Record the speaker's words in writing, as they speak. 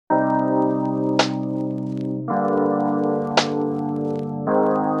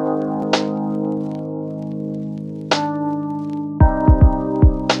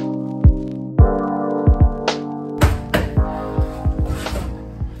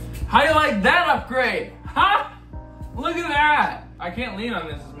you like that upgrade? Huh? Look at that. I can't lean on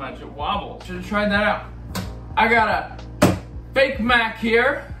this as much, it wobbles. Should have tried that out. I got a fake Mac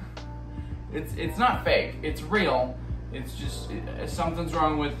here. It's not fake, it's real. It's just, something's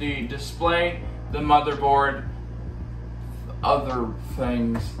wrong with the display, the motherboard, other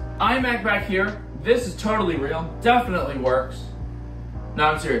things. iMac back here, this is totally real, definitely works. No,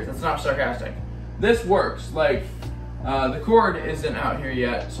 I'm serious, that's not sarcastic. This works, like, the cord isn't out here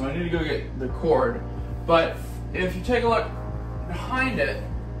yet, so I need to go get the cord. But if you take a look behind it,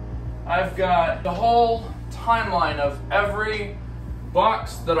 I've got the whole timeline of every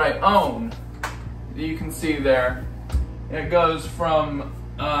box that I own that you can see there. It goes from,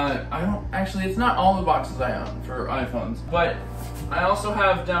 it's not all the boxes I own for iPhones, but I also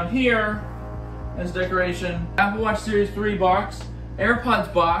have down here as decoration, Apple Watch Series 3 box,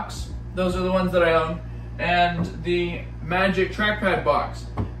 AirPods box, those are the ones that I own, and the Magic Trackpad box,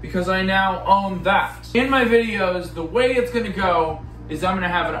 because I now own that. In my videos, the way it's gonna go is I'm gonna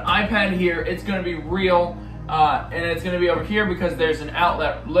have an iPad here, it's gonna be real, and it's gonna be over here because there's an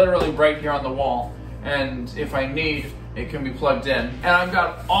outlet literally right here on the wall, and if I need, it can be plugged in. And I've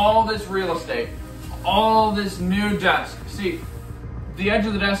got all this real estate, all this new desk. See, the edge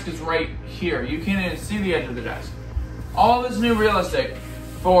of the desk is right here. You can't even see the edge of the desk. All this new real estate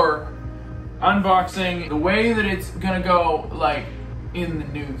for unboxing. The way that it's gonna go, like, in the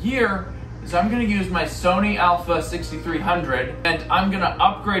new year is I'm gonna use my Sony Alpha 6300 and I'm gonna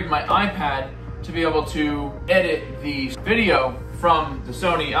upgrade my iPad to be able to edit the video from the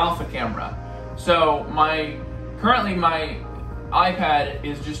Sony Alpha camera. So currently my iPad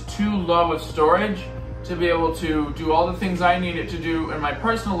is just too low of storage to be able to do all the things I need it to do in my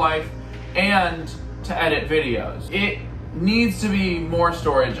personal life and to edit videos. It needs to be more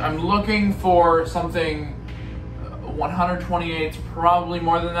storage. I'm looking for something 128, probably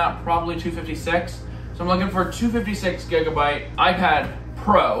more than that, probably 256. So I'm looking for 256 gigabyte iPad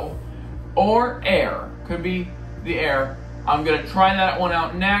Pro or Air, could be the Air. I'm gonna try that one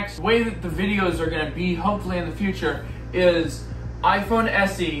out next. The way that the videos are gonna be, hopefully in the future, is iPhone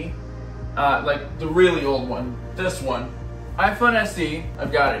SE, like the really old one, this one. iPhone SE,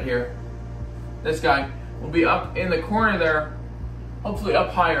 I've got it here. This guy will be up in the corner there, hopefully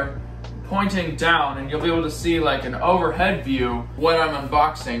up higher, pointing down, and you'll be able to see like an overhead view what I'm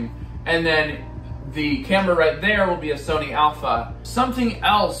unboxing. And then the camera right there will be a Sony Alpha. Something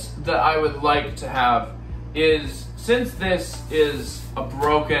else that I would like to have is, since this is a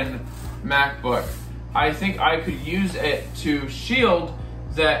broken MacBook, I think I could use it to shield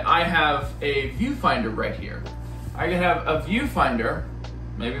that I have a viewfinder right here. I could have a viewfinder,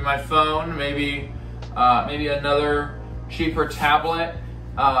 maybe my phone, maybe another cheaper tablet,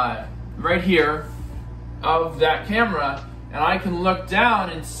 right here of that camera, and I can look down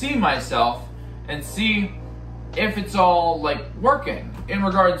and see myself and see if it's all like working. In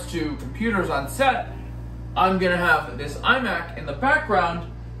regards to computers on set, I'm gonna have this iMac in the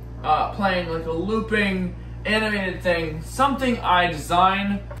background playing like a looping animated thing, something I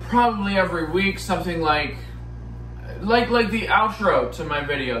design probably every week, something like the outro to my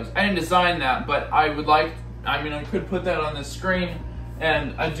videos. I didn't design that, but I could put that on the screen,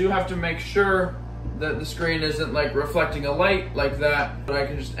 and I do have to make sure that the screen isn't like reflecting a light like that, but I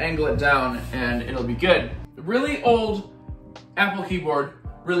can just angle it down and it'll be good. Really old Apple keyboard,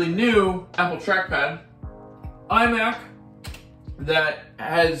 really new Apple trackpad, iMac that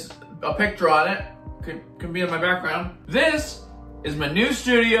has a picture on it, could be in my background. This is my new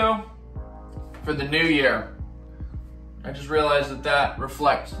studio for the new year. I just realized that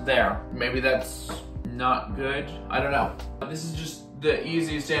reflects there. Maybe that's not good, I don't know. This is just the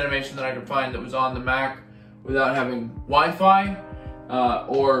easiest animation that I could find that was on the Mac without having Wi-Fi,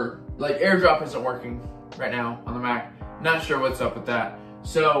 or like AirDrop isn't working right now on the Mac. Not sure what's up with that.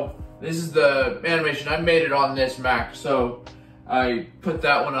 So this is the animation. I made it on this Mac, so I put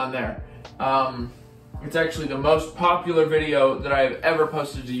that one on there. It's actually the most popular video that I've ever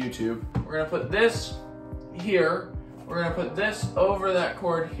posted to YouTube. We're gonna put this here, we're gonna put this over that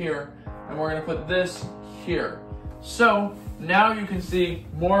cord here, and we're gonna put this here. So now you can see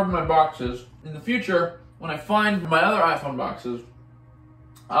more of my boxes. In the future, when I find my other iPhone boxes,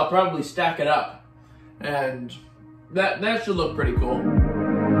 I'll probably stack it up, and that should look pretty cool.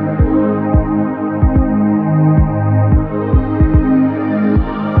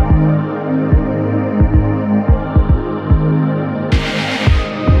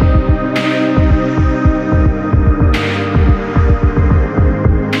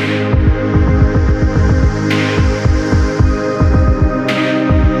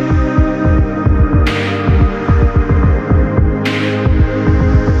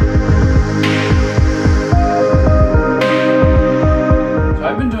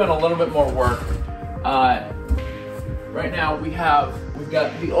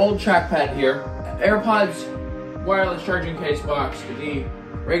 Got the old trackpad here, AirPods wireless charging case box, the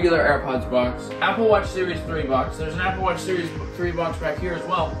regular AirPods box, Apple Watch Series 3 box. There's an Apple Watch Series 3 box back here as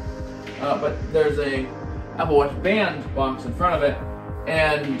well, but there's a Apple Watch Band box in front of it,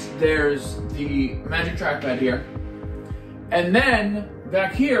 and there's the Magic Trackpad here. And then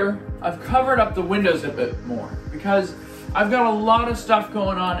back here, I've covered up the windows a bit more because I've got a lot of stuff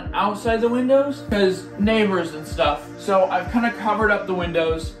going on outside the windows because neighbors and stuff. So I've kind of covered up the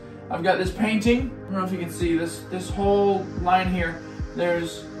windows. I've got this painting. I don't know if you can see this whole line here.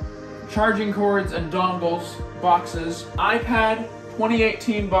 There's charging cords and dongles, boxes, iPad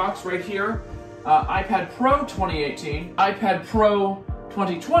 2018 box right here, iPad Pro 2018, iPad Pro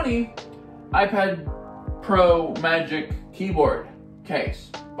 2020, iPad Pro Magic keyboard case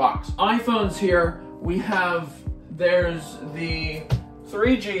box. iPhones here, we have, there's the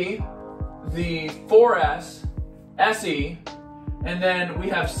 3G, the 4S, SE, and then we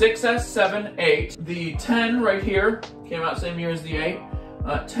have 6S, 7, 8. The 10 right here, came out same year as the 8.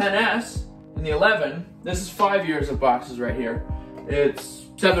 10S and the 11. This is 5 years of boxes right here. It's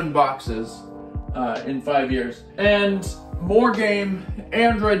 7 boxes in 5 years. And more game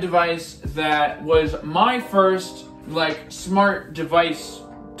Android device that was my first like smart device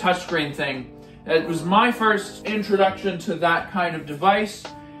touchscreen thing. It was my first introduction to that kind of device.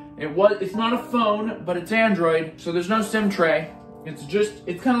 It's not a phone, but it's Android, so there's no SIM tray. It's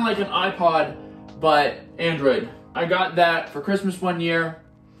kind of like an iPod, but Android. I got that for Christmas one year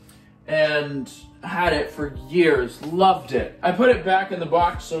and had it for years, loved it. I put it back in the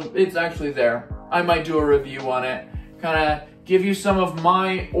box, so it's actually there. I might do a review on it, kind of give you some of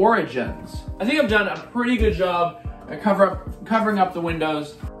my origins. I think I've done a pretty good job at covering up the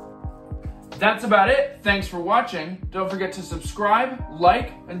windows. That's about it. Thanks for watching. Don't forget to subscribe,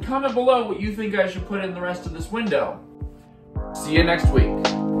 like, and comment below what you think I should put in the rest of this window. See you next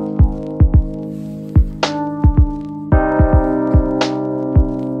week.